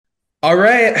All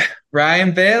right,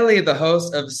 Ryan Bailey, the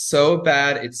host of So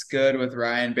Bad It's Good with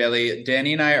Ryan Bailey.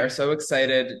 Danny and I are so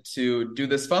excited to do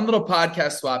this fun little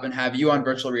podcast swap and have you on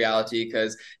virtual reality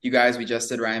because you guys, we just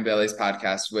did Ryan Bailey's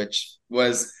podcast, which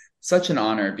was such an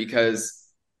honor because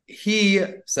he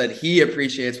said he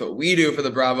appreciates what we do for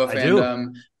the Bravo I do.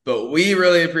 fandom, but we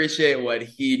really appreciate what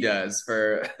he does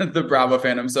for the Bravo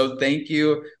fandom. So thank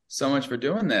you so much for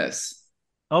doing this.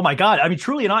 Oh my God. I mean,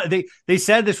 truly, and they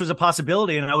said this was a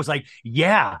possibility, and I was like,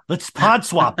 yeah, let's pod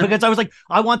swap because I was like,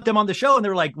 I want them on the show, and they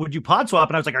were like, would you pod swap?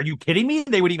 And I was like, are you kidding me?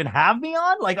 They would even have me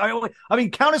on? Like, I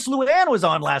mean, Countess Luann was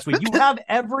on last week. You have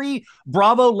every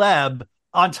Bravo Leb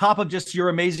on top of just your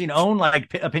amazing own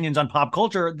opinions on pop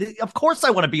culture. Of course, I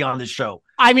want to be on this show.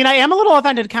 I mean, I am a little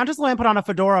offended. Countess Luann put on a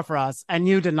fedora for us, and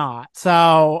you did not.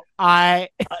 So I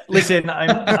Listen.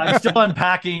 I'm still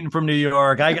unpacking from New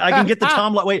York. I can get the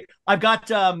Tom. Wait, I've got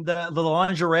the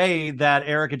lingerie that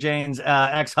Erica Jane's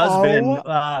ex husband.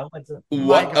 What's it? My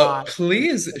What? Oh, God.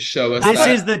 please show us This that.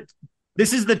 is the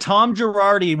this is the Tom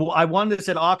Girardi. I won this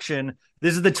at auction.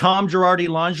 This is the Tom Girardi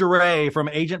lingerie from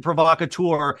Agent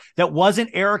Provocateur that wasn't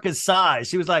Erica's size.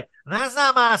 She was like, "That's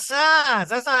not my size.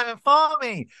 That's not even for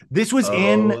me." This was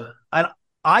in. Oh,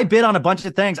 I bid on a bunch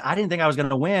of things. I didn't think I was going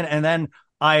to win, and then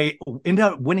I ended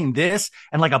up winning this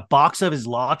and like a box of his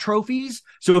law trophies.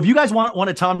 So if you guys want one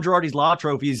of Tom Girardi's law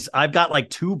trophies, I've got like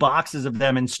 2 boxes of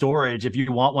them in storage. If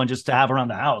you want one, just to have around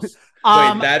the house. wait,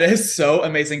 Um, that is so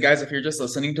amazing, guys. If you're just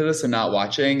listening to this and not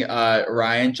watching,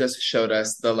 Ryan just showed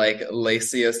us the like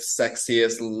laciest,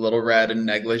 sexiest little red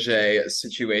negligee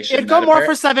situation it'd go that more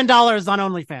for apparently. $7 on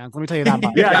OnlyFans. Let me tell you that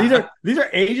much. Yeah, these are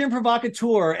Agent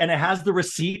Provocateur, and it has the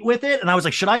receipt with it. And I was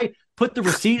like, should I put the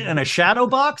receipt in a shadow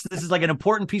box? This is like an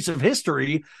important piece of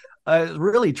history.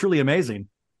 Really, truly amazing.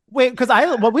 Wait, because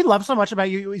what we love so much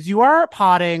about you is you are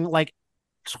potting like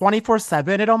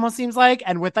 24/7. It almost seems like,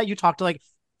 and with that, you talk to like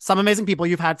some amazing people.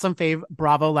 You've had some fave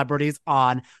Bravo celebrities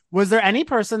on. Was there any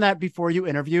person that before you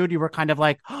interviewed, you were kind of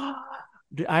like, oh,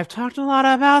 I've talked a lot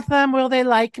about them. Will they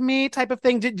like me? Type of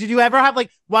thing. Did you ever have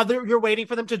like while you're waiting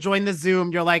for them to join the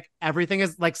Zoom, you're like, everything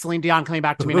is like Celine Dion coming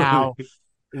back to me now.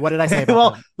 What did I say about Well,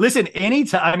 them? listen,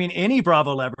 any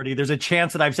Bravo celebrity, there's a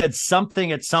chance that I've said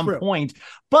something at some True. point,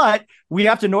 but we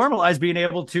have to normalize being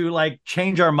able to like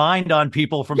change our mind on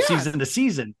people from Yes. season to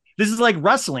season. This is like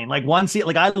wrestling. Like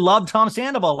like I loved Tom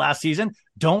Sandoval last season,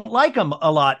 don't like him a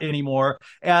lot anymore,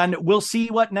 and we'll see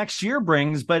what next year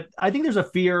brings. But I think there's a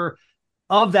fear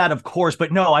of that, of course.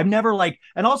 But no, I've never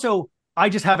and also I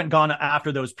just haven't gone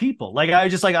after those people. Like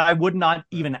I would not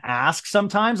even ask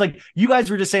sometimes. Like you guys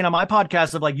were just saying on my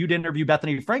podcast of like you'd interview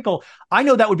Bethany Frankel. I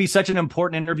know that would be such an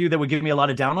important interview that would give me a lot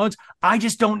of downloads. I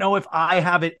just don't know if I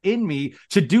have it in me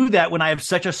to do that when I have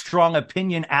such a strong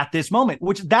opinion at this moment,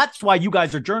 which that's why you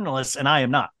guys are journalists and I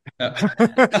am not.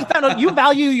 No, you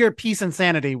value your peace and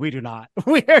sanity. We do not.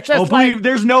 We are Oh, just like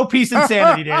there's no peace and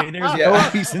sanity, Danny. There's no Yeah.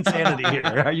 peace and sanity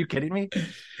here. Are you kidding me?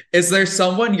 Is there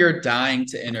someone you're dying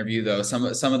to interview though? Some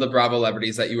of the Bravo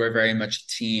celebrities that you are very much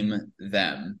team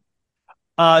them.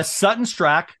 Sutton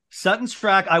Strack. Sutton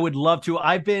Strack, I would love to.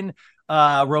 I've been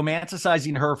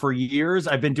romanticizing her for years.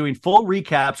 I've been doing full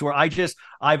recaps where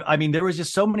I mean, there was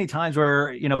just so many times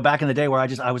where, back in the day where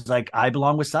I was like, I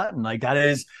belong with Sutton. Like that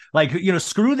is like,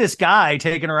 screw this guy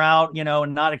taking her out,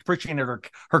 and not appreciating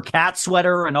her cat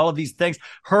sweater and all of these things.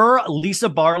 Lisa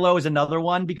Barlow is another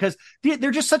one because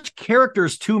they're just such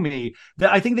characters to me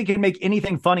that I think they can make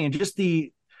anything funny, and just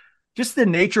the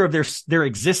nature of their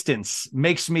existence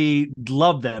makes me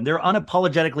love them. They're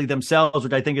unapologetically themselves,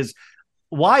 which I think is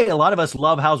why a lot of us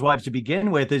love Housewives to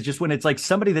begin with, is just when it's like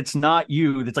somebody that's not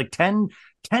you, that's like 10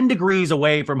 degrees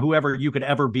away from whoever you could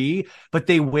ever be, but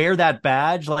they wear that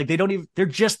badge. Like they're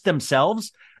just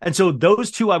themselves. And so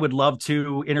those two I would love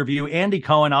to interview. Andy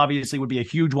Cohen obviously would be a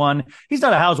huge one. He's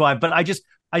not a housewife, but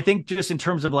I think just in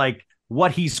terms of like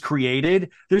what he's created,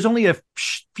 there's only a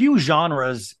few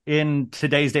genres in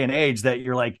today's day and age that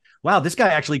you're like, wow, this guy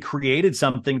actually created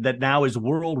something that now is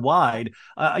worldwide.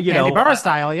 Andy Burr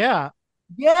style. Yeah.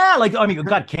 Yeah, like I mean,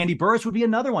 God, Candy Burris would be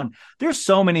another one. There's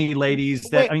so many ladies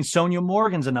that Wait. I mean, Sonia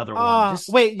Morgan's another one. Just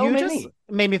Wait, so you many. just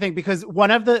made me think because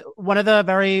one of the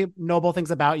very noble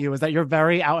things about you is that you're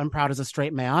very out and proud as a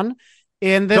straight man.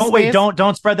 In this space,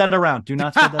 don't spread that around. Do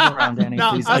not spread that around, Danny.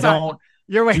 No, Please, I'm I sorry. don't.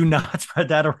 You're waiting. Do not spread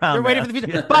that around. You're waiting man. for the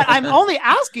future. But I'm only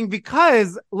asking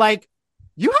because like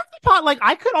you have the pot. Like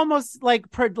I could almost like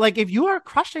if you are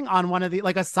crushing on one of the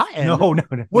like a Sutton. No.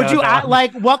 Would no, you no, act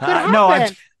like what could happen? no,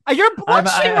 You're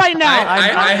blushing right now. I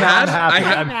I'm have happy. I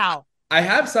have now. I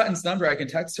have Sutton's number. I can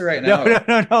text her right No,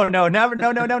 now. never,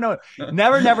 no,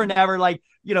 never. Like,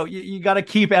 you got to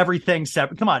keep everything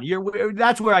separate. Come on,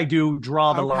 that's where I do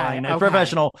draw the line as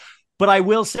professional. But I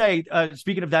will say,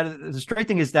 speaking of that, the straight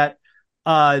thing is that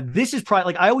this is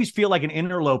probably like I always feel like an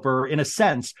interloper in a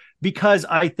sense because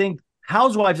I think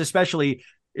Housewives, especially,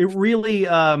 it really,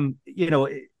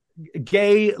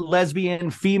 gay,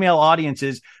 lesbian, female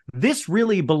audiences, this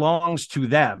really belongs to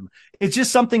them. It's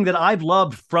just something that I've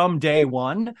loved from day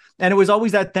one. And it was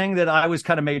always that thing that I was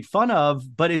kind of made fun of,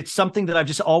 but it's something that I've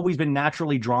just always been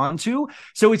naturally drawn to.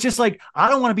 So it's just like, I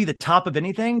don't want to be the top of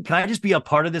anything. Can I just be a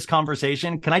part of this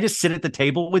conversation? Can I just sit at the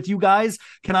table with you guys?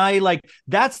 Can I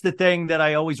that's the thing that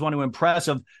I always want to impress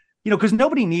of, because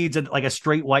nobody needs a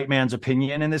straight white man's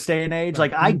opinion in this day and age.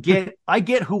 Like I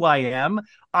get who I am.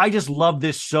 I just love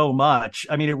this so much.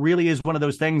 I mean, it really is one of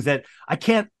those things that I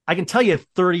can tell you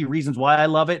 30 reasons why I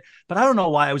love it, but I don't know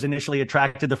why I was initially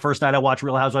attracted the first night I watched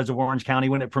Real Housewives of Orange County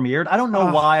when it premiered. I don't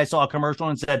know why I saw a commercial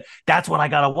and said, that's what I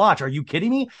got to watch. Are you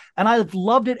kidding me? And I've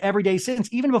loved it every day since,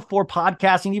 even before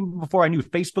podcasting, even before I knew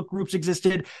Facebook groups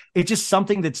existed. It's just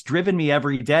something that's driven me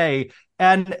every day.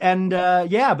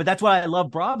 But that's why I love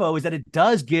Bravo is that it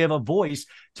does give a voice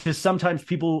to sometimes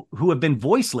people who have been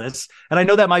voiceless. And I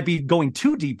know that might be going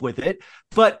too deep with it,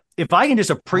 but if I can just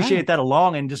appreciate that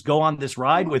along and just go on this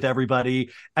ride with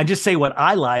everybody and just say what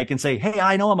I like and say, hey,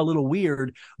 I know I'm a little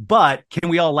weird, but can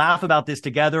we all laugh about this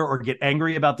together or get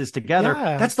angry about this together?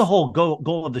 Yeah. That's the whole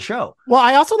goal of the show. Well,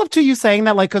 I also love too you saying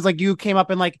that, because you came up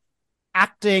in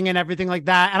acting and everything like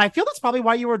that. And I feel that's probably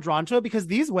why you were drawn to it, because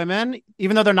these women,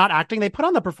 even though they're not acting, they put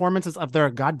on the performances of their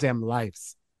goddamn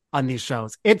lives on these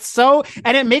shows. It's so,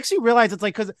 and it makes you realize it's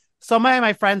because so many of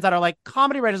my friends that are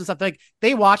comedy writers and stuff,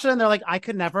 they watch it and they're like, I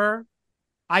could never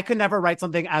write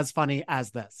something as funny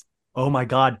as this. Oh my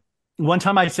God. One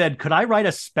time I said, could I write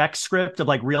a spec script of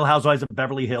Real Housewives of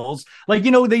Beverly Hills?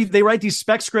 They write these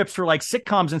spec scripts for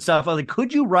sitcoms and stuff. I was like,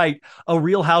 could you write a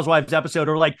Real Housewives episode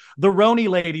or the Roni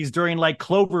ladies during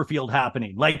Cloverfield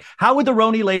happening? How would the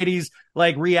Roni ladies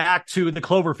react to the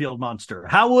Cloverfield monster?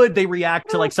 How would they react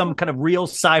to some kind of real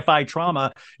sci-fi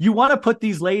trauma? You want to put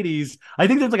these ladies, I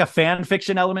think there's a fan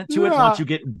fiction element to it once you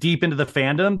get deep into the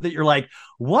fandom that you're like,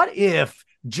 what if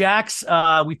Jax,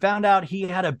 we found out he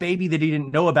had a baby that he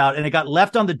didn't know about, and it got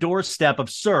left on the doorstep of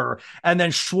Sir. And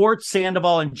then Schwartz,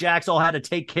 Sandoval, and Jax all had to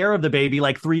take care of the baby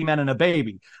like three men and a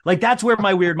baby. That's where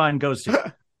my weird mind goes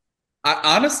to.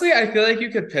 Honestly, I feel like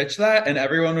you could pitch that and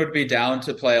everyone would be down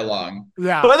to play along.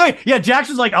 Yeah. By the way, yeah, Jax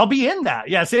was like, I'll be in that.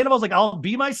 Yeah, Sandoval's like, I'll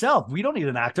be myself. We don't need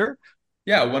an actor.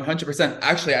 Yeah, 100%.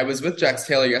 Actually, I was with Jax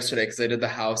Taylor yesterday because I did the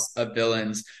House of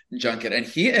Villains junket, and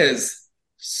he is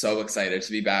so excited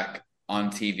to be back on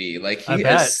TV. He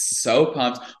is so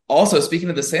pumped. Also, speaking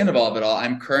of the Sandoval of it all,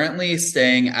 I'm currently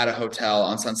staying at a hotel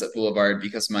on Sunset Boulevard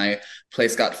because my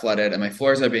place got flooded and my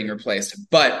floors are being replaced.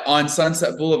 But on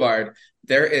Sunset Boulevard,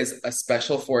 there is a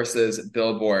Special Forces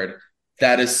billboard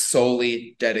that is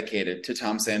solely dedicated to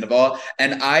Tom Sandoval.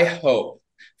 And I hope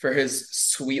for his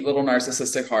sweet little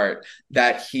narcissistic heart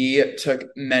that he took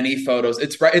many photos.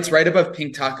 It's right above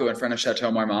Pink Taco in front of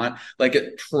Chateau Marmont,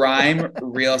 prime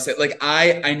real estate.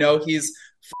 I know he's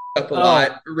up a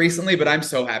lot recently, but I'm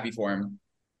so happy for him.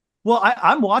 Well,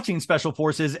 I'm watching Special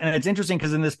Forces, and it's interesting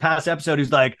because in this past episode,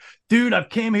 he's like, dude, I've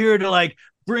came here to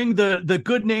bring the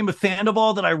good name of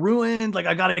Sandoval that I ruined.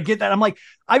 I got to get that. I'm like,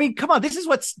 I mean, come on. This is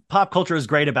what pop culture is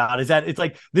great about, is that it's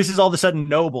this is all of a sudden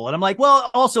noble. And I'm like, well,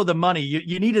 also the money,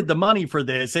 you needed the money for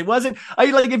this. It wasn't,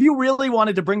 if you really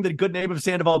wanted to bring the good name of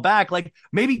Sandoval back,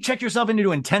 maybe check yourself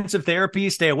into intensive therapy,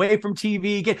 stay away from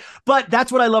TV. But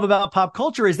that's what I love about pop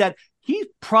culture is that he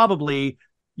probably,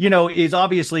 is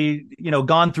obviously,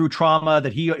 gone through trauma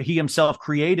that he himself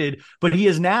created, but he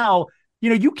is now,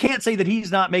 you can't say that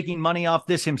he's not making money off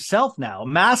this himself now.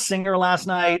 Masked Singer last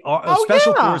night,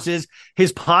 Special Forces,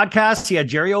 his podcast. He had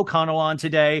Jerry O'Connell on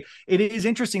today. It is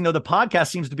interesting, though. The podcast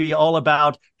seems to be all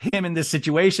about him in this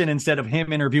situation instead of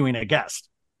him interviewing a guest.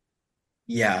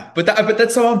 Yeah, but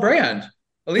that's so on brand.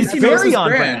 At least he knows his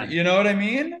brand. You know what I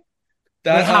mean?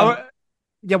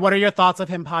 What are your thoughts of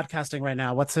him podcasting right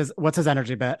now? What's his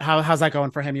energy bit? How's that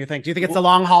going for him, you think? Do you think it's a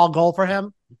long haul goal for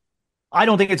him? I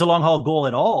don't think it's a long haul goal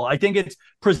at all. I think it's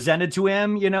presented to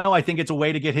him. I think it's a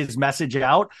way to get his message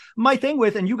out. My thing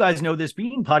with, and you guys know this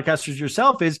being podcasters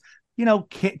yourself, is,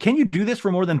 can you do this for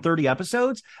more than 30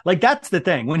 episodes? That's the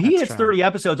thing. When he hits 30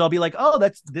 episodes, I'll be like, oh,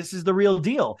 this is the real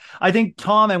deal. I think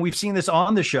Tom, and we've seen this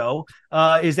on the show,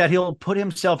 is that he'll put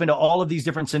himself into all of these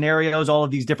different scenarios, all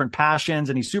of these different passions,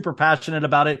 and he's super passionate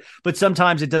about it. But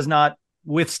sometimes it does not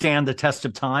withstand the test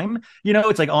of time.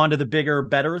 It's like on to the bigger,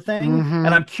 better thing. Mm-hmm.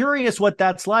 And I'm curious what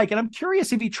that's like. And I'm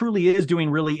curious if he truly is doing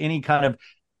really any kind of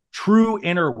true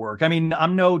inner work. I mean,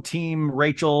 I'm no team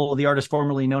Rachel, the artist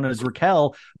formerly known as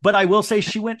Raquel, but I will say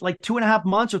she went like 2.5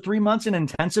 months or 3 months in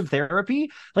intensive therapy.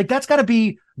 Like that's got to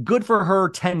be good for her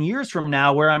 10 years from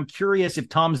now, where I'm curious if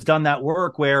Tom's done that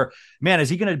work where, man, is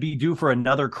he going to be due for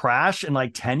another crash in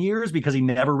like 10 years because he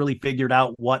never really figured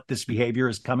out what this behavior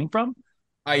is coming from?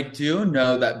 I do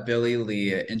know that Billy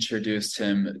Lee introduced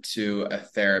him to a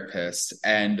therapist,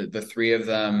 and the three of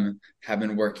them have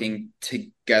been working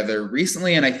together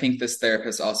recently. And I think this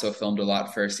therapist also filmed a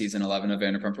lot for season 11 of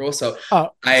Vanderpump Rules. So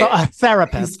so a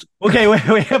therapist. Okay,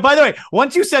 wait. By the way,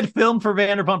 once you said film for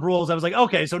Vanderpump Rules, I was like,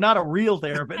 okay, so not a real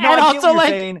therapist. No, And I get what you're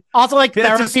saying. also like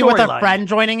That's a therapy with a storyline. friend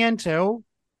joining in too.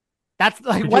 That's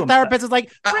like Could what you- therapist is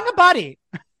like. Bring a buddy.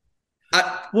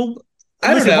 Well,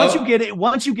 I don't listen, know.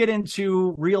 once you get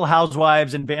into Real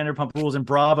Housewives and Vanderpump Rules and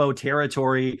Bravo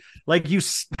territory, like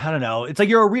I don't know, it's like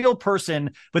you're a real person,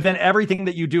 but then everything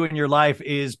that you do in your life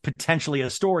is potentially a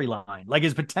storyline, like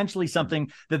is potentially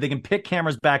something that they can pick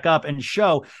cameras back up and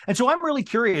show. And so I'm really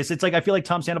curious. It's like I feel like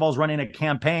Tom Sandoval is running a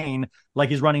campaign,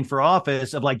 like he's running for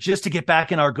office, of like just to get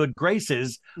back in our good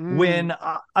graces. When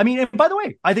I mean, and by the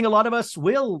way, I think a lot of us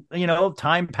will.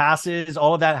 Time passes,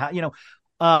 all of that.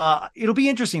 It'll be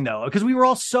interesting though, because we were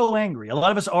all so angry. A lot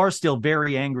of us are still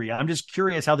very angry. I'm just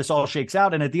curious how this all shakes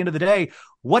out. And at the end of the day,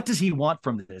 what does he want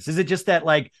from this? Is it just that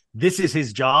like this is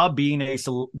his job, being a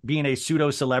pseudo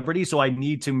celebrity, so I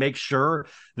need to make sure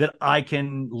that I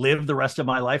can live the rest of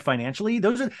my life financially?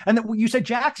 And then you said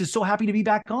Jax is so happy to be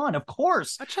back on. Of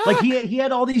course, like he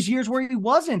had all these years where he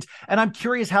wasn't, and I'm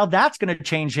curious how that's going to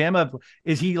change him.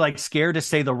 Is he like scared to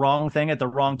say the wrong thing at the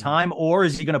wrong time, or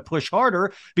is he going to push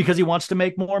harder because he wants to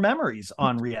make more memories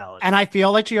on reality? And I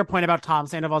feel like to your point about Tom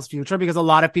Sandoval's future, because a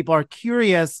lot of people are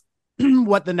curious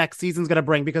what the next season's going to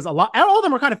bring, because all of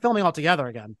them are kind of filming all together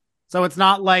again. So it's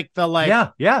not like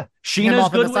yeah. Sheena's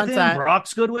good with sunset. him.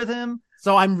 Brock's good with him.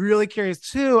 So I'm really curious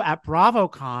too at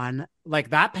BravoCon, like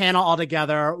that panel all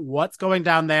together, what's going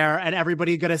down there, and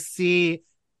everybody going to see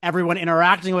everyone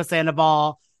interacting with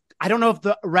Sandoval. I don't know if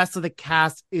the rest of the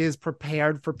cast is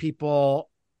prepared for people,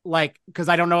 like, because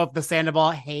I don't know if the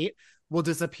Sandoval hate will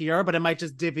disappear, but it might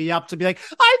just divvy up to be like,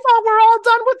 I thought we're all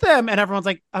done with him. And everyone's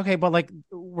like, okay, but like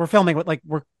we're filming with, like,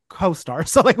 we're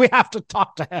co-stars. So like we have to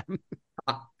talk to him.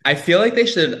 I feel like they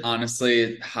should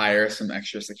honestly hire some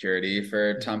extra security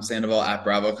for Tom Sandoval at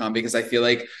BravoCon, because I feel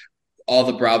like all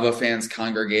the Bravo fans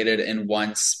congregated in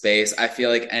one space. I feel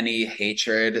like any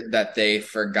hatred that they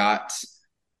forgot,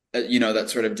 that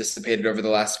sort of dissipated over the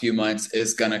last few months,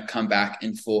 is gonna come back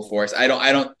in full force.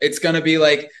 It's gonna be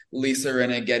like Lisa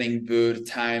Rinna getting booed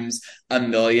times a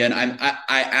million. I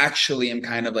actually am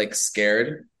kind of like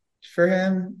scared for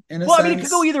him in a sense. I mean, it could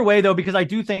go either way though, because I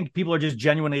do think people are just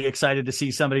genuinely excited to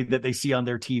see somebody that they see on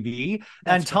their TV.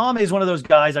 And Tom is one of those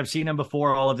guys. I've seen him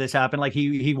before all of this happen. Like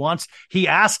he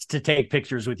asks to take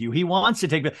pictures with you. He wants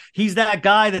to he's that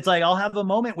guy that's like, I'll have a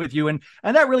moment with you. And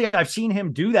that really, I've seen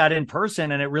him do that in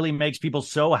person, and it really makes people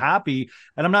so happy.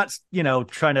 And I'm not,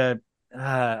 trying to,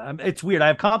 it's weird. I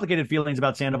have complicated feelings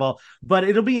about Sandoval, but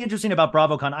it'll be interesting about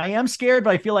BravoCon. I am scared, but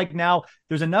I feel like now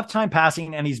there's enough time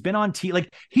passing, and he's been on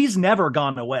like he's never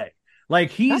gone away.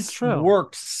 Like he's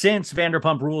worked since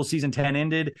Vanderpump Rules season 10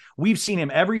 ended. We've seen him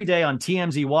every day on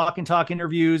TMZ walk and talk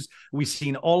interviews. We've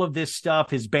seen all of this stuff.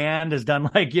 His band has done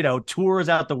like, tours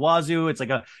out the wazoo. It's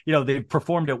like they've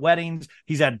performed at weddings.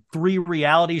 He's had 2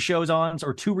 reality shows on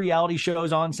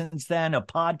since then, a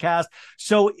podcast.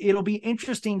 So it'll be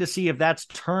interesting to see if that's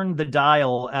turned the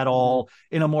dial at all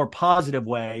in a more positive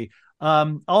way.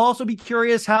 I'll also be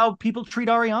curious how people treat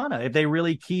Ariana. If they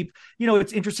really keep,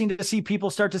 it's interesting to see people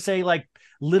start to say like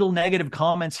little negative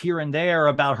comments here and there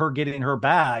about her getting her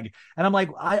bag. And I'm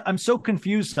like, I'm so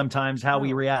confused sometimes how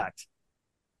we react.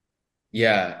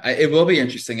 Yeah, it will be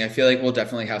interesting. I feel like we'll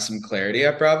definitely have some clarity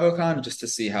at BravoCon, just to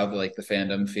see how the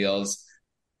fandom feels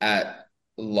at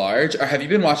large. Or have you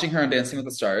been watching her on Dancing with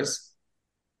the Stars?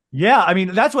 Yeah, I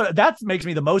mean, that makes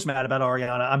me the most mad about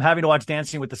Ariana. I'm having to watch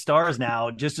Dancing with the Stars now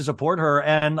just to support her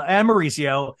and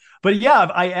Mauricio. But yeah,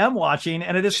 I am watching,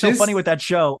 and it is so funny with that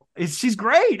show. She's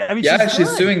great. I mean,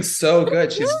 she's doing so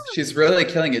good. She's really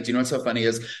killing it. Do you know what's so funny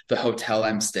is the hotel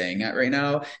I'm staying at right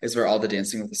now is where all the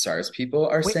Dancing with the Stars people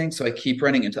are staying. So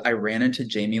I ran into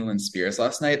Jamie Lynn Spears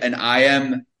last night, and I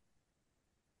am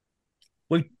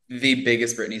the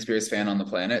biggest Britney Spears fan on the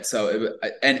planet. So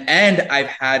and I've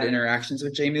had interactions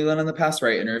with Jamie Lynn in the past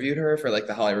where I interviewed her for like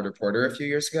the Hollywood Reporter a few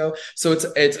years ago. So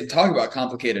it's talk about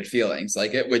complicated feelings.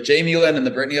 Like with Jamie Lynn and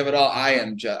the Britney of it all,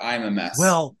 I'm a mess.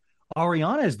 Well,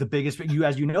 Ariana is the biggest,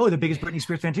 as you know, the biggest Britney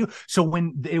Spears fan too. So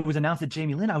when it was announced that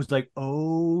Jamie Lynn, I was like,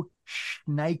 oh,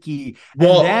 Nike. And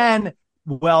Well, then,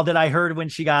 well, that I heard when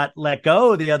she got let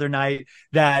go the other night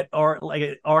that, or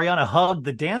like Ariana hugged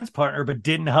the dance partner, but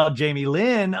didn't hug Jamie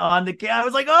Lynn on the. I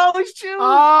was like, oh, shoot.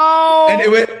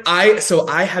 and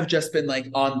I have just been like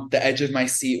on the edge of my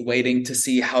seat waiting to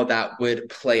see how that would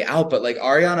play out. But like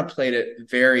Ariana played it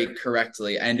very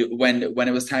correctly. And when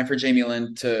it was time for Jamie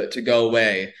Lynn to go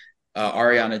away,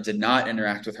 Ariana did not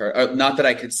interact with her. Not that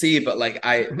I could see, but like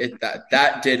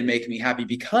that did make me happy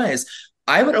because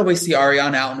I would always see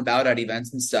Ariana out and about at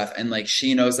events and stuff. And like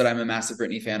she knows that I'm a massive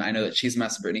Britney fan. I know that she's a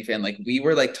massive Britney fan. Like we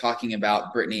were like talking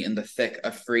about Britney in the thick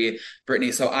of Free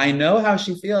Britney. So I know how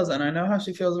she feels, and I know how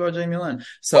she feels about Jamie Lynn.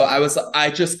 So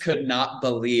I just could not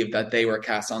believe that they were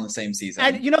cast on the same season.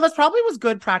 And this probably was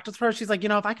good practice for her. She's like,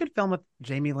 if I could film with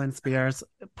Jamie Lynn Spears,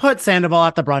 put Sandoval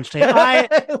at the brunch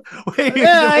table. Wait,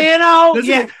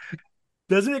 yeah.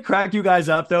 Doesn't it crack you guys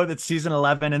up though that season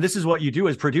 11, and this is what you do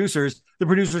as producers, the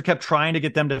producers kept trying to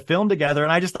get them to film together.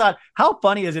 And I just thought, how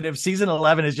funny is it if season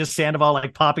 11 is just Sandoval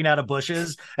like popping out of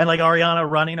bushes and like Ariana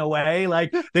running away?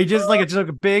 Like they just like, it took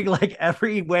a big, like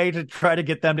every way to try to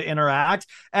get them to interact.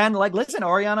 And like, listen,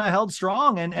 Ariana held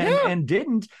strong and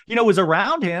didn't, was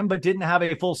around him, but didn't have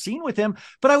a full scene with him.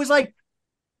 But I was like,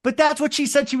 but that's what she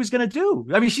said she was going to do.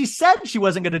 I mean, she said she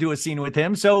wasn't going to do a scene with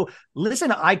him. So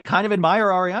listen, I kind of admire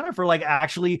Ariana for like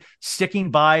actually sticking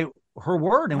by her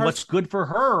word and what's good for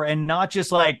her, and not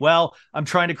just like, well, I'm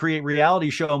trying to create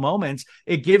reality show moments.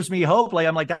 It gives me hope. Like,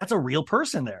 I'm like, that's a real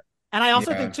person there. And I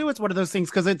also think too, it's one of those things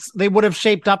because they would have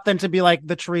shaped up then to be like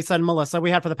the Teresa and Melissa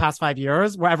we had for the past 5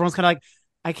 years, where everyone's kind of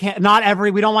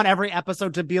like, we don't want every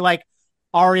episode to be like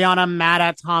Ariana mad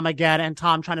at Tom again and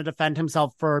Tom trying to defend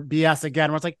himself for BS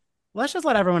again, where it's like, let's just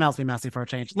let everyone else be messy for a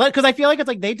change. Because I feel like it's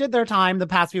like they did their time the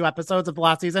past few episodes of the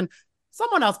last season.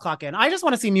 Someone else clock in. I just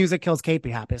want to see Music Kills Kate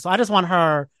be happy. So I just want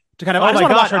her to kind of, I just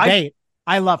want to watch her date.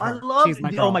 I love her. She's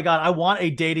my girl. Oh my God. I want a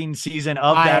dating season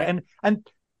of that. And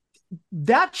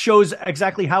that shows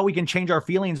exactly how we can change our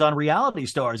feelings on reality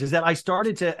stars, is that I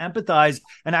started to empathize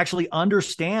and actually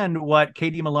understand what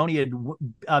Katie Maloney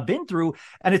had been through.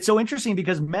 And it's so interesting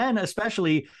because men,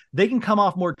 especially, they can come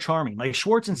off more charming, like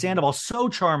Schwartz and Sandoval, so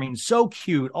charming, so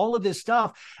cute, all of this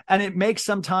stuff. And it makes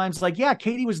sometimes like, yeah,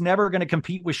 Katie was never going to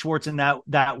compete with Schwartz in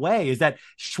that way, is that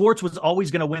Schwartz was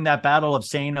always going to win that battle of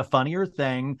saying a funnier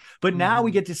thing. But now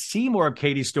we get to see more of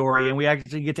Katie's story and we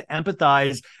actually get to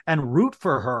empathize and root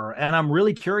for her. And I'm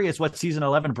really curious what season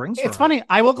 11 brings for her. It's funny.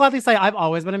 I will gladly say I've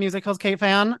always been a Music Kills Kate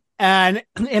fan. And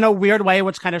in a weird way,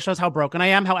 which kind of shows how broken I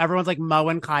am, how everyone's like Mo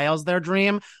and Kyle's their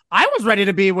dream. I was ready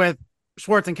to be with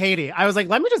Schwartz and Katie. I was like,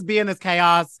 let me just be in this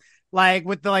chaos, like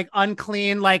with the like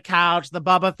unclean like couch, the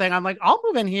Bubba thing. I'm like, I'll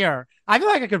move in here. I feel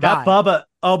like I could that vibe. Bubba.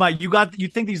 Oh my, you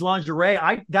think these lingerie,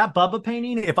 that Bubba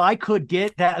painting, if I could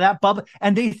get that Bubba,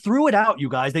 and they threw it out, you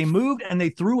guys, they moved and they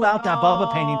threw out that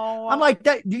Bubba painting. I'm like,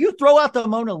 do you throw out the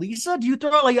Mona Lisa? Do you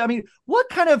throw out, like, I mean, what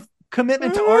kind of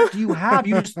commitment to art do you have?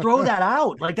 You just throw that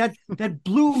out. Like that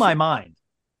blew my mind.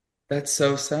 That's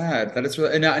so sad. That is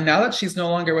really, and now that she's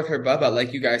no longer with her Bubba,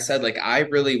 like you guys said, like I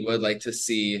really would like to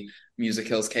see Music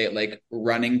Kills Kate like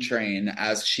running train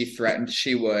as she threatened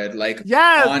she would, like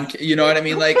you know what I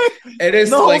mean? Like it is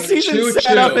the whole like season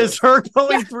set up is her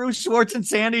going through Schwartz and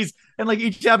Sandy's, and like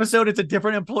each episode it's a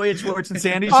different employee at Schwartz and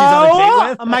Sandy she's on a date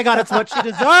with. Oh my God, it's what she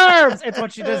deserves. It's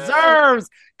what she deserves.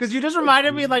 Because you just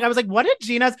reminded me, like I was like, what did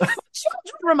Gina's she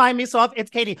remind me so of?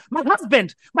 It's Katie, my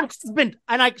husband.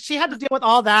 And like she had to deal with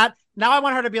all that. Now I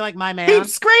want her to be like my man. Keep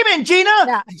screaming, Gina.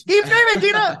 Yeah. Keep screaming,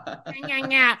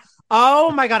 Gina.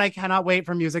 Oh my God, I cannot wait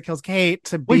for Music Kills Kate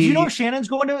to be. Wait, do you know Shannon's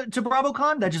going to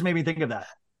BravoCon? That just made me think of that.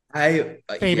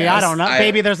 Baby, yes, I don't know.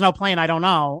 Baby, there's no plane. I don't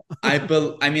know. I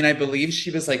believe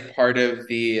she was like part of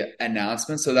the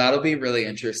announcement, so that'll be really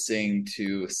interesting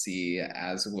to see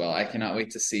as well. I cannot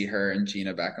wait to see her and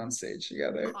Gina back on stage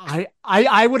together.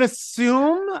 I would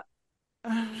assume,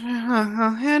 but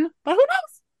who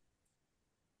knows?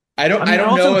 I don't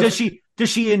know. Does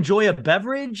she enjoy a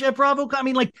beverage at BravoCon? I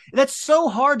mean, like, that's so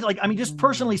hard. Like, I mean, just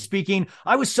personally speaking,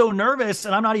 I was so nervous,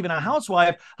 and I'm not even a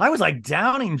housewife. I was like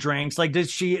downing drinks. Like,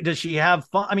 does she have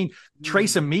fun? I mean,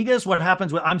 Trace Amigas, what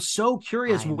happens with, I'm so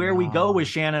curious where we go with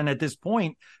Shannon at this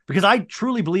point, because I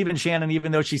truly believe in Shannon,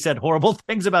 even though she said horrible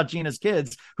things about Gina's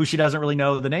kids, who she doesn't really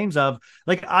know the names of.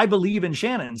 Like, I believe in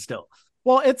Shannon still.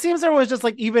 Well, it seems there was just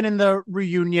like, even in the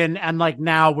reunion and like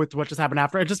now with what just happened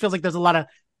after, it just feels like there's a lot of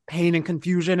pain and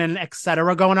confusion and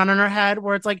etc. going on in her head,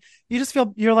 where it's like you just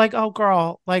feel, you're like, oh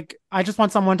girl, like I just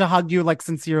want someone to hug you like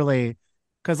sincerely,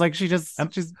 Because like Um,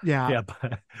 she's yeah. yeah,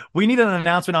 but we need an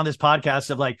announcement on this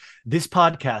podcast of like, this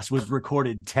podcast was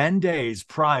recorded 10 days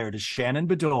prior to Shannon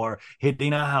Bedore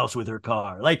hitting a house with her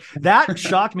car. Like that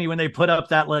shocked me when they put up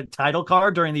that like title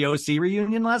card during the OC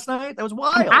reunion last night. That was I'm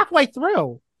wild. halfway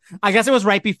through. I guess it was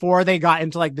right before they got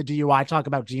into like the DUI talk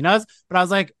about Gina's, but I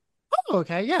was like, oh,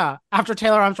 okay, yeah. After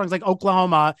Taylor Armstrong's like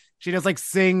Oklahoma, she just like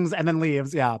sings and then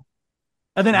leaves. Yeah.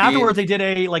 And then afterwards, The they did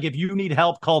a like, if you need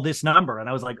help, call this number. And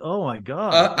I was like, oh my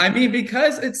God. I mean,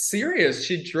 because it's serious.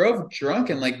 She drove drunk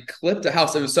and like clipped a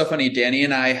house. It was so funny. Danny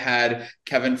and I had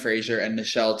Kevin Frazier and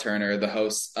Nichelle Turner, the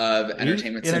hosts of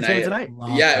Entertainment Entertainment Tonight. Tonight.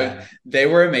 Love Yeah, them. they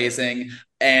were amazing.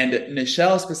 And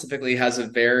Nichelle specifically has a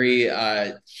very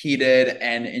heated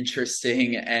and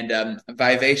interesting and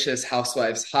vivacious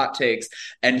Housewives hot takes.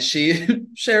 And she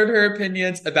shared her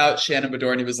opinions about Shannon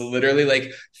Bedore. And it was literally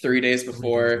like 3 days 3 days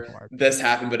before before. this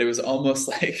happened, but it was almost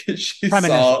like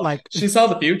Premonition, like she saw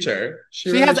the future. She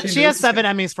she knew has this was 7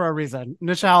 Emmys for a reason.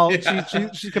 Nichelle,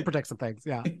 yeah. she can predict some things.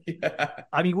 Yeah. Yeah.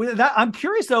 I mean, with that, I'm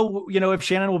curious though, if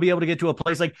Shannon will be able to get to a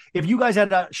place like if you guys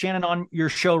had Shannon on your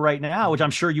show right now, which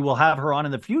I'm sure you will have her on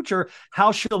in the future,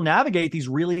 how she'll navigate these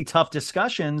really tough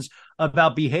discussions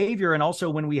about behavior. And also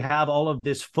when we have all of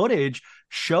this footage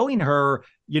showing her,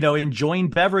 enjoying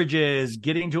beverages,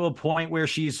 getting to a point where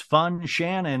she's fun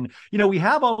Shannon, we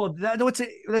have all of that.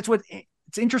 That's what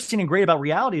it's interesting and great about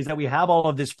reality is that we have all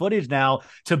of this footage now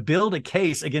to build a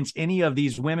case against any of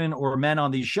these women or men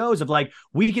on these shows of like,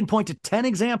 we can point to 10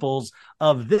 examples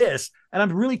of this. And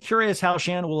I'm really curious how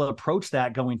Shannon will approach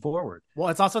that going forward. Well,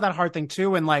 it's also that hard thing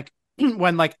too when like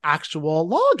when like actual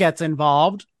law gets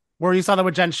involved, where you saw that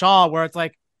with Jen Shaw, where it's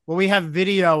like, well, we have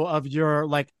video of your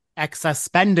like excess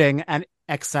spending and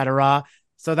etc.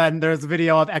 So then there's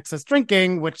video of excess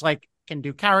drinking, which like can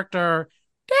do character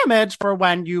damage for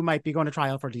when you might be going to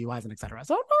trial for DUIs and etc.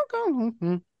 So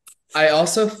I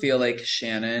also feel like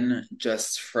Shannon,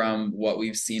 just from what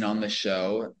we've seen on the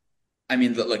show, I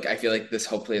mean, look, I feel like this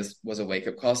hopefully was a wake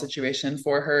up call situation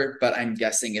for her, but I'm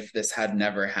guessing if this had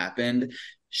never happened,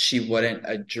 she wouldn't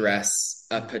address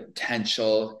a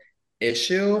potential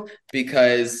issue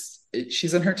because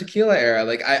she's in her tequila era.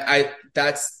 Like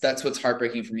that's what's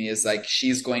heartbreaking for me is like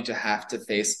she's going to have to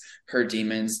face her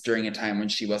demons during a time when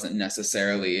she wasn't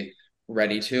necessarily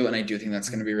ready to. And I do think that's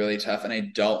going to be really tough. And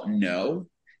I don't know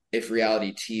if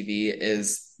reality TV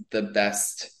is the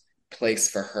best place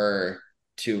for her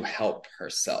to help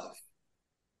herself.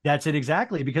 That's it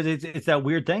exactly, because it's that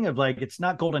weird thing of like, it's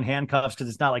not golden handcuffs because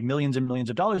it's not like millions and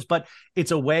millions of dollars, but it's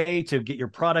a way to get your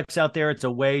products out there. It's a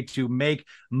way to make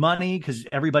money because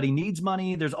everybody needs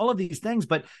money. There's all of these things,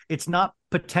 but it's not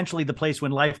potentially the place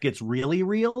when life gets really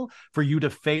real for you to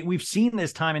face. We've seen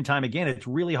this time and time again. It's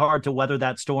really hard to weather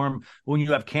that storm when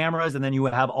you have cameras and then you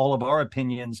have all of our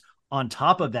opinions on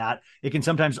top of that. It can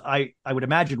sometimes, I would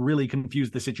imagine, really confuse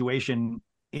the situation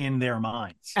in their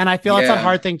minds. and I feel it's that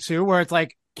hard thing too, where it's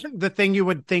like the thing you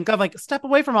would think of like step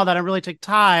away from all that and really take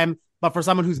time. But for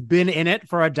someone who's been in it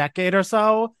for a decade or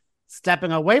so,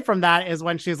 stepping away from that is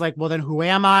when she's like, well, then who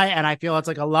am I? And I feel it's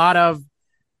like a lot of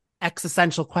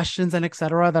existential questions and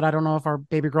etc. that I don't know if our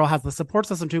baby girl has the support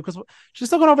system to, because she's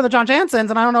still going over the John Jansons.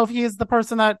 And I don't know if he's the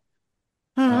person that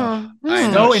I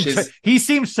know he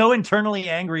seems so internally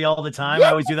angry all the time. Yes.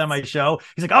 I always do that on my show.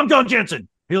 He's like, I'm John Jansen.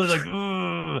 He was like,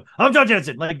 I'm John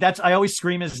Jansen. Like I always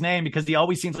scream his name because he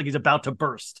always seems like he's about to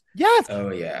burst. Yes. Oh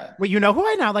yeah. Well, you know who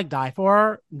I now like die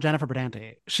for? Jennifer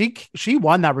Berdanti. She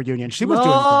won that reunion. She was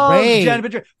doing great.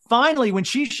 Jennifer. Finally, when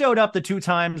she showed up the 2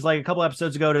 times, like a couple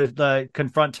episodes ago, to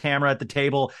confront Tamara at the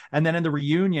table, and then in the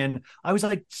reunion, I was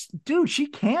like, dude, she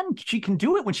can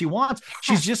do it when she wants.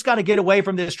 She's just got to get away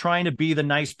from this trying to be the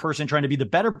nice person, trying to be the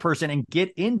better person, and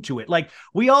get into it. Like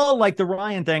we all like the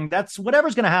Ryan thing. That's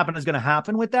whatever's going to happen is going to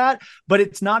happen with that, but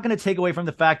it's not going to take away from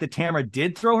the fact that Tamara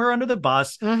did throw her under the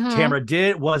bus. Mm-hmm.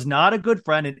 Tamara was not a good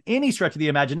friend in any stretch of the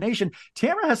imagination.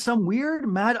 Tamara has some weird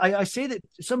I say that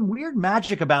some weird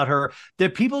magic about her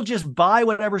that people just buy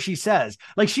whatever she says.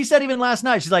 Like she said even last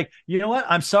night, she's like, you know what?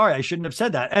 I'm sorry, I shouldn't have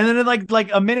said that. And then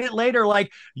like a minute later,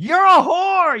 like, you're a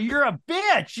whore, you're a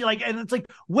bitch. Like, and it's like,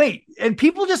 wait, and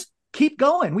people just keep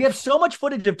going. We have so much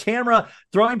footage of Tamara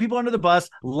throwing people under the bus,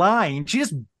 lying. She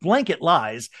just blanket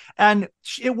lies, and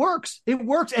it works. It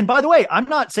works. And by the way, I'm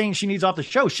not saying she needs off the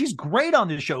show. She's great on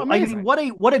this show. Amazing. I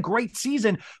mean, what a great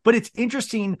season. But it's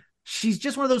interesting. She's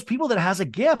just one of those people that has a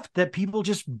gift that people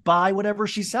just buy whatever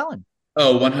she's selling.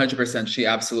 Oh, 100%. She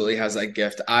absolutely has that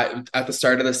gift. At the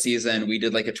start of the season, we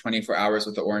did like a 24 hours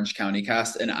with the Orange County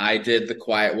cast, and I did the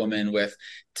Quiet Woman with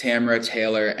Tamara,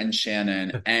 Taylor, and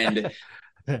Shannon. And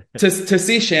To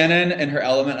see Shannon in her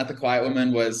element at the Quiet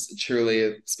Woman was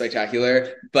truly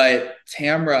spectacular. But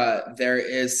Tamra, there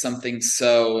is something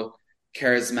so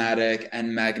charismatic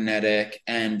and magnetic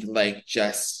and like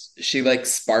just she like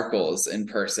sparkles in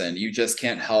person. You just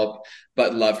can't help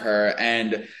but love her.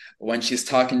 And when she's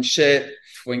talking shit,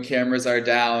 when cameras are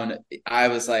down, I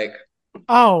was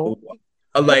Oh,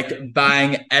 well, like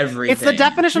buying it's the everything.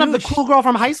 definition of the Dude, cool girl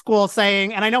from high school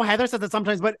saying, and I know Heather says that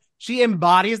sometimes, but she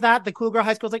embodies that. The cool girl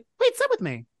high school is like, wait, sit with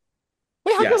me.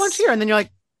 Wait, have your lunch Yes. here. And then you're like,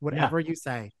 yeah. whatever you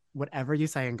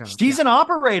say and goes. She's Yeah. an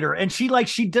operator, and she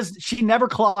never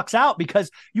clocks out because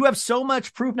you have so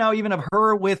much proof now, even of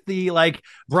her with the like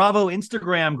Bravo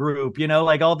Instagram group,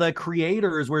 like all the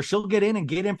creators where she'll get in and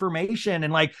get information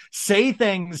and like say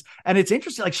things. And it's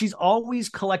interesting. Like she's always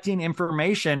collecting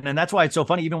information. And that's why it's so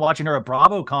funny. Even watching her at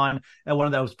BravoCon at one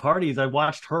of those parties, I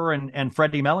watched her and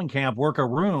Freddie Mellencamp work a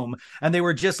room, and they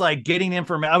were just like getting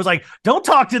information. I was like, don't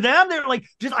talk to them. They're like,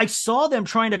 I saw them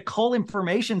trying to cull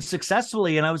information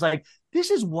successfully. And I was like,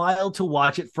 this is wild to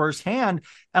watch it firsthand.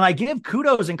 And I give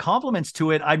kudos and compliments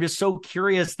to it. I'm just so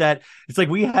curious that it's like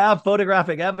we have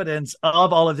photographic evidence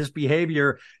of all of this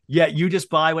behavior, yet you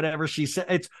just buy whatever she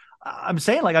said. I'm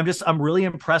saying like I'm really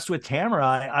impressed with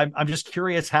Tamara. I'm just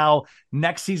curious how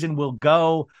next season will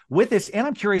go with this. And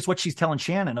I'm curious what she's telling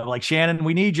Shannon of like, Shannon,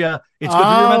 we need you. It's good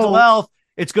for your mental health.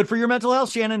 It's good for your mental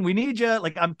health, Shannon. We need you.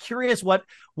 Like, I'm curious what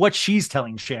she's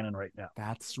telling Shannon right now.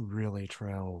 That's really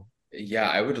true. Yeah,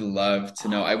 I would love to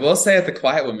know. I will say at the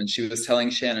Quiet Woman, she was telling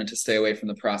Shannon to stay away from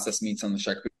the processed meats on the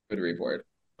charcuterie board.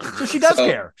 So she does So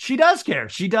care. She does care.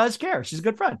 She does care. She's a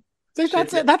good friend. See,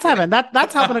 that's it. That's heaven.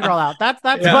 That's helping a girl out. That's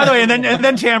Yeah. By the way, and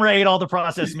then Tamara ate all the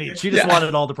processed meat. She just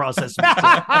wanted all the processed meat.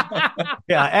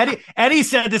 Yeah, Eddie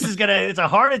said it's a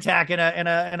heart attack in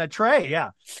a tray.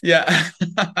 Yeah. Yeah.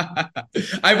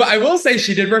 I will say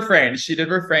she did refrain. She did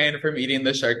refrain from eating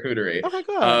the charcuterie. Okay,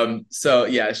 good. So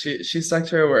yeah, she stuck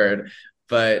to her word.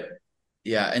 But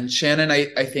yeah, and Shannon,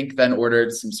 I think then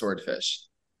ordered some swordfish,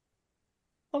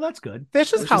 Well, that's good.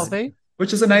 Fish is which healthy.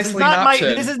 which is a nice lean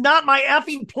option. This is not my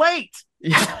effing plate.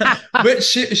 Yeah, but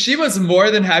she was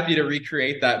more than happy to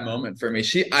recreate that moment for me.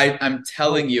 I'm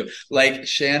telling you, like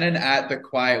Shannon at the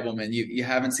Quiet Woman, you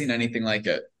haven't seen anything like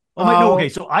it. Oh my, no, okay.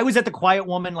 So I was at the Quiet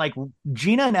Woman, like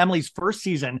Gina and Emily's first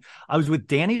season. I was with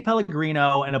Danny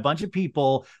Pellegrino and a bunch of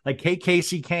people, like Kate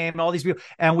Casey came, all these people,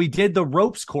 and we did the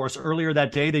ropes course earlier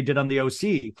that day. They did on the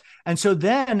OC, and so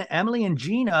then Emily and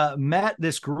Gina met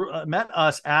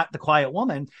us at the Quiet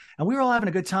Woman, and we were all having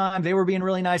a good time. They were being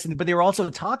really nice, but they were also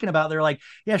talking about they're like,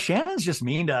 yeah, Shannon's just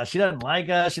mean to us. She doesn't like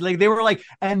us. They were like,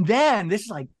 and then this is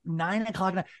like 9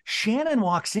 o'clock. Shannon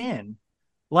walks in.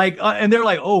 Like, and they're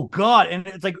like, oh God. And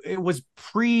it's like, it was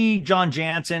pre John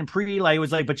Jansen, it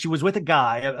was like, but she was with a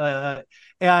guy.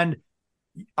 And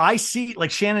I see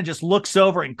like Shannon just looks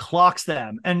over and clocks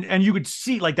them. And you could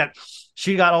see like that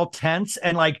she got all tense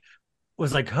and like,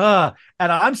 was like, huh. And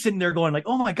I'm sitting there going like,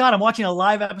 oh my God, I'm watching a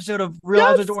live episode of Real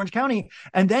Housewives of Orange County.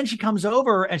 And then she comes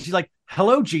over and she's like,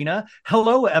 hello, Gina.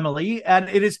 Hello, Emily.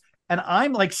 And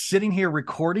I'm like sitting here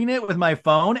recording it with my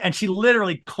phone, and she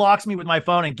literally clocks me with my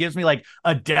phone and gives me like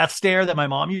a death stare that my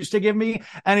mom used to give me.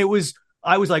 And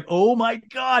I was like, oh my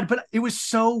God. But it was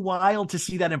so wild to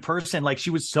see that in person. Like she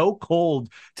was so cold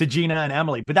to Gina and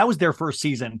Emily, but that was their first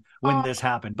season when this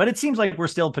happened. But it seems like we're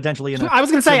still potentially in I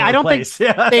was going to say, I don't place.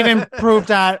 think they've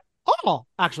improved at all,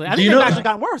 actually. I think they've actually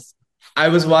gotten worse. I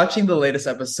was watching the latest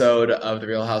episode of The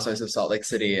Real Housewives of Salt Lake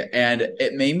City, and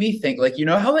it made me think, like, you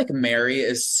know how like Mary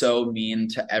is so mean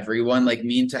to everyone, like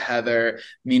mean to Heather,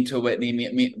 mean to Whitney,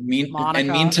 mean and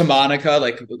mean to Monica,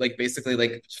 like basically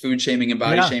like food shaming and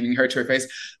body shaming her to her face.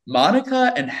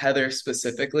 Monica and Heather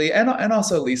specifically, and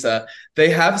also Lisa, they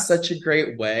have such a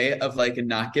great way of like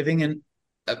not giving in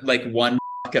like one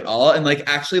at all and like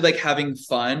actually like having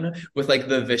fun with like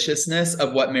the viciousness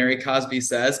of what Mary Cosby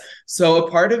says. So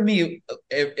a part of me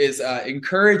is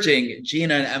encouraging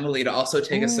Gina and Emily to also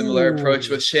take a similar approach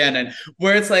with Shannon,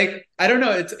 where it's like, I don't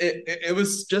know, it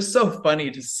was just so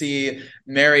funny to see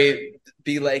Mary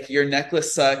be like, your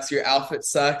necklace sucks, your outfit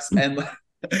sucks, and like,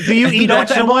 do you eat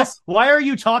vegetables? Why are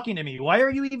you talking to me? Why are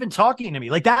you even talking to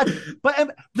me like that? But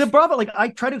the Bravo, like I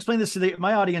try to explain this to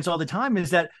my audience all the time,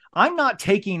 is that I'm not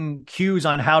taking cues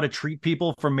on how to treat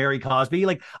people from Mary Cosby.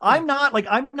 Like I'm not like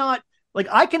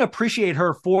I can appreciate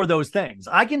her for those things.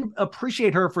 I can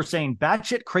appreciate her for saying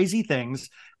batshit crazy things.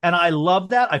 And I love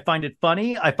that. I find it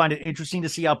funny. I find it interesting to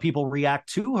see how people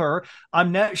react to her.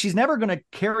 She's never going to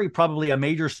carry probably a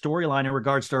major storyline in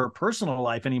regards to her personal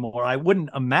life anymore. I wouldn't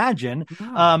imagine.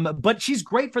 No. But she's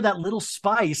great for that little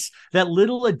spice, that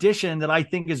little addition that I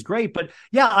think is great. But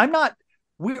yeah,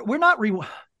 we're not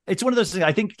it's one of those things.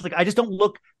 I think like I just don't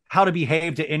look how to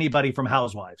behave to anybody from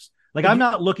Housewives. Like I'm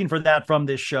not looking for that from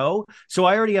this show. So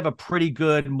I already have a pretty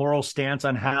good moral stance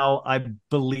on how I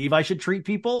believe I should treat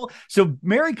people. So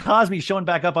Mary Cosby showing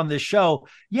back up on this show.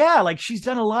 Yeah. Like she's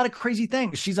done a lot of crazy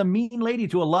things. She's a mean lady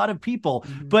to a lot of people,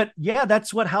 but yeah,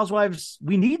 that's what Housewives,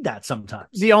 we need that sometimes.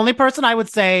 The only person I would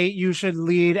say you should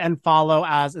lead and follow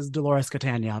as is Dolores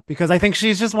Catania, because I think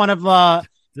she's just one of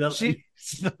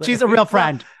she's a real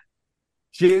friend.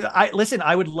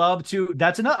 I would love to.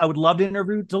 That's enough. I would love to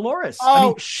interview Dolores. Oh, I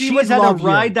mean, she would had love to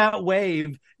ride you. that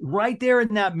wave right there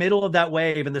in that middle of that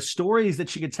wave, and the stories that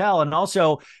she could tell, and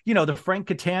also, the Frank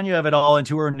Catania of it all,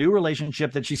 into her new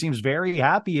relationship that she seems very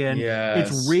happy in. Yes.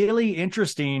 It's really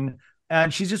interesting.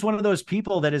 And she's just one of those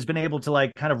people that has been able to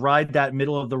like kind of ride that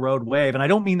middle of the road wave. And I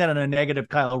don't mean that in a negative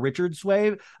Kyle Richards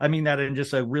wave. I mean that in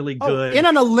just a really good, in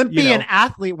an Olympian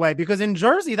athlete way, because in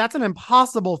Jersey, that's an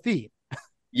impossible feat.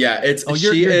 Yeah,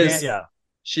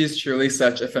 she's truly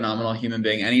such a phenomenal human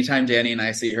being. Anytime Danny and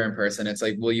I see her in person, it's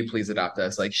like, will you please adopt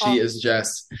us? Like she is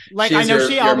just like, I know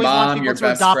she always wants people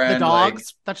to adopt the dogs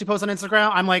like, that she posts on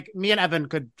Instagram. I'm like, me and Evan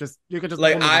could just we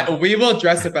will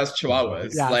dress up as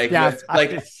chihuahuas.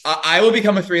 I will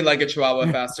become a 3-legged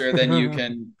chihuahua faster than you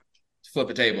can flip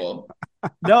a table.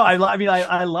 No,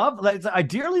 I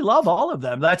dearly love all of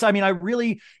them. I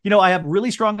really, I have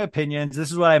really strong opinions.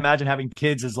 This is what I imagine having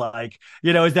kids is like,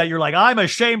 is that you're like, I'm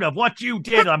ashamed of what you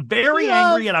did. I'm very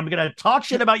angry and I'm going to talk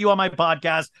shit about you on my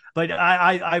podcast. But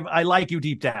I like you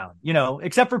deep down,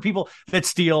 except for people that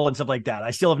steal and stuff like that. I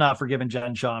still have not forgiven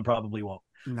Jen Shaw and probably won't.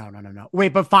 No.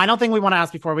 Wait, but final thing we want to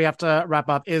ask before we have to wrap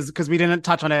up is, because we didn't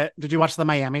touch on it. Did you watch the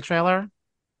Miami trailer?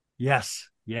 Yes.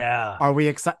 Yeah. Are we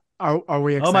excited? Are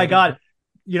we excited? Oh my God.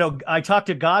 I talked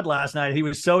to God last night. He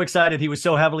was so excited. He was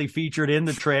so heavily featured in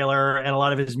the trailer, and a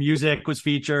lot of his music was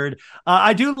featured.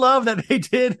 I do love that they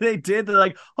did. They're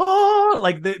like,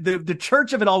 like the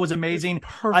church of it all was amazing.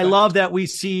 Perfect. I love that we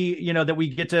see, that we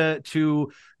get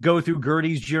to go through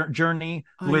Gertie's journey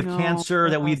with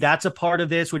cancer. That's a part of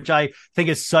this, which I think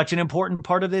is such an important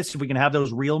part of this. If we can have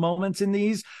those real moments in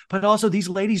these, but also these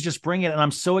ladies just bring it. And I'm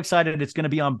so excited it's going to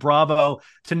be on Bravo,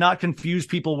 to not confuse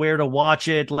people where to watch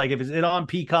it. Like if it's on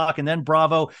Peacock and then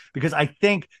Bravo, because I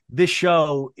think this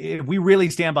show, if we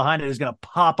really stand behind it, is going to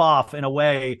pop off in a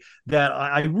way that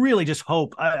I really just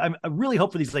hope. I really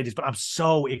hope for these ladies, but I'm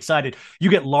so excited. You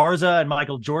get Larsa and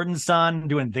Michael Jordan's son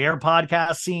doing their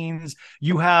podcast scenes.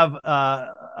 You have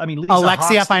Lisa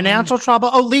Alexia Hoxton. Financial trouble.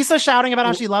 Oh, Lisa shouting about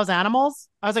how she loves animals.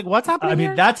 I was like, what's happening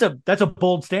here? That's a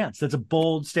bold stance. That's a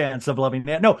bold stance of loving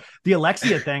that. No, the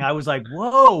Alexia thing, I was like,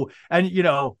 whoa. And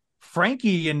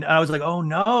Frankie, and I was like, oh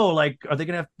no, like they're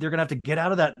gonna have to get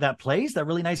out of that place, that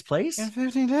really nice place in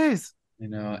 15 days. I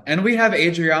know. And we have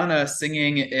Adriana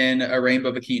singing in a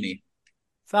rainbow bikini.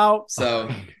 So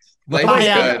life is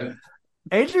good.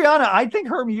 Adriana, I think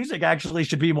her music actually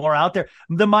should be more out there.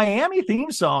 The Miami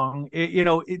theme song, they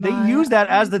use that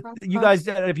as you guys,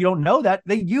 if you don't know that,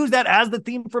 they use that as the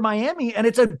theme for Miami, and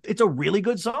it's a really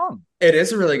good song. It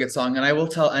is a really good song, and I will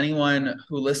tell anyone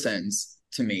who listens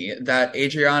to me that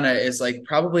Adriana is like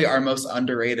probably our most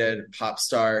underrated pop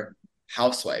star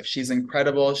housewife. She's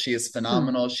incredible. She is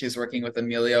phenomenal. She's working with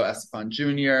Emilio Estefan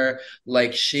Jr.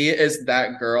 Like she is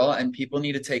that girl, and people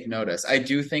need to take notice. I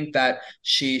do think that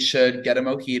she should get a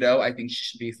mojito. I think she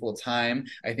should be full-time.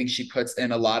 I think she puts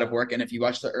in a lot of work. And if you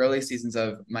watch the early seasons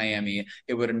of Miami,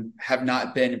 it would have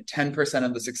not been 10%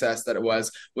 of the success that it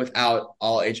was without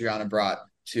all Adriana brought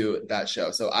to that show.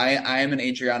 So I am an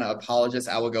Adriana apologist.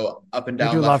 I will go up and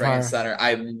down, left, right, and center.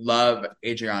 I love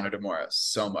Adriana Demora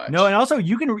so much. No, and also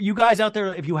you guys out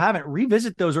there, if you haven't,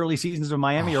 revisit those early seasons of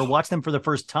Miami or watch them for the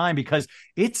first time, because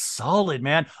it's solid,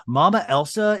 man. Mama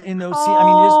Elsa in those scenes. I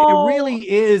mean, it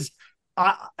really is.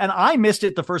 And I missed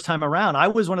it the first time around. I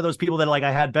was one of those people that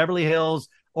I had Beverly Hills,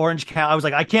 Orange County. I was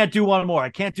like, I can't do one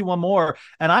more.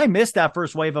 And I missed that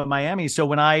first wave of Miami. So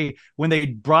when they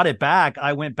brought it back,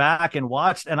 I went back and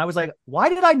watched, and I was like, why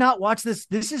did I not watch this?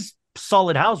 This is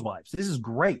solid Housewives. This is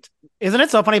great. Isn't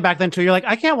it so funny back then too? You're like,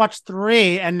 I can't watch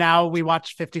 3, and now we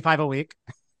watch 55 a week.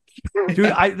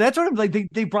 Dude, that's what I'm like.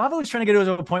 They Bravo is trying to get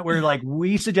to a point where like,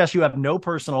 we suggest you have no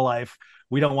personal life.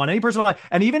 We don't want any personal life.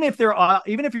 And even if you're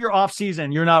off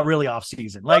season, you're not really off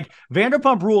season. Like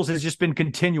Vanderpump Rules has just been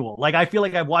continual. Like I feel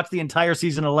like I've watched the entire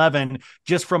season 11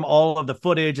 just from all of the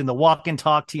footage and the walk and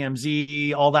talk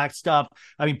TMZ, all that stuff.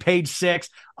 I mean, page 6.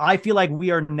 I feel like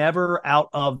we are never out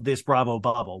of this Bravo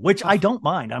bubble, which I don't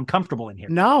mind. I'm comfortable in here.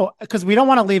 No, because we don't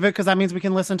want to leave it, because that means we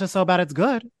can listen to So Bad It's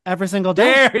Good every single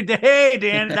day. Hey,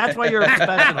 Dan, that's why you're a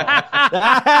professional.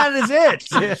 That is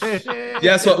it.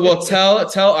 Yes, well,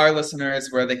 tell our listeners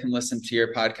listeners where they can listen to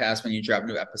your podcast when you drop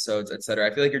new episodes, etc.?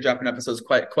 I feel like you're dropping episodes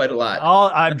quite a lot.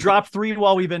 I've dropped 3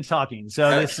 while we've been talking.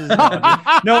 So this is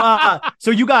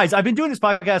so you guys, I've been doing this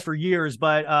podcast for years,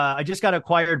 but I just got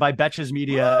acquired by Betches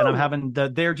Media. Woo! And I'm having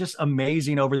they're just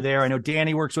amazing over there. I know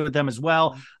Danny works with them as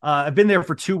well. I've been there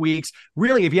for 2 weeks.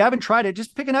 Really, if you haven't tried it,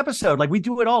 just pick an episode. Like, we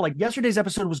do it all. Like, yesterday's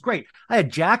episode was great. I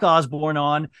had Jack Osborne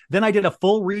on. Then I did a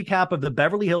full recap of the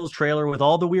Beverly Hills trailer with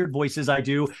all the weird voices I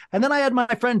do. And then I had my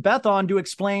friend Beth on to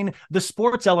explain the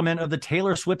sports element of the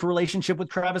Taylor Swift relationship with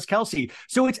Travis Kelce.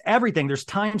 So it's everything. There's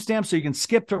timestamps so you can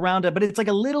skip around it, but it's like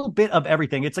a little bit of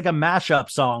everything. It's like a mashup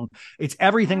song. It's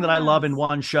everything that I love in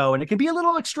one show. And it can be a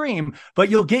little extreme, but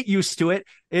you'll get used to it.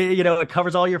 It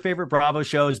covers all your favorite Bravo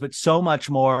shows, but so much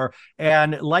more.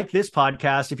 And like this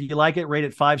podcast, if you like it, rate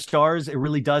it 5 stars. It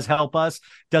really does help us.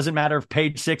 Doesn't matter if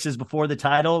page 6 is before the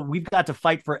title. We've got to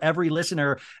fight for every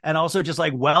listener, and also just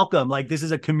like welcome. Like, this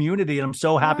is a community, and I'm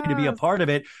so happy to be a part of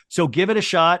it. So give it a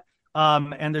shot.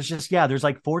 And there's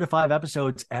like 4 to 5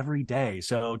 episodes every day.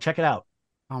 So check it out.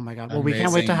 Oh my God. Well, we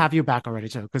can't wait to have you back already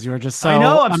too, because you were just so I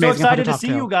know. I'm so amazing excited to see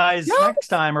you guys next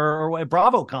time or at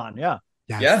BravoCon. Yeah.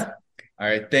 Yes. Yeah. All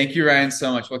right. Thank you, Ryan,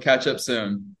 so much. We'll catch up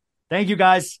soon. Thank you,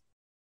 guys.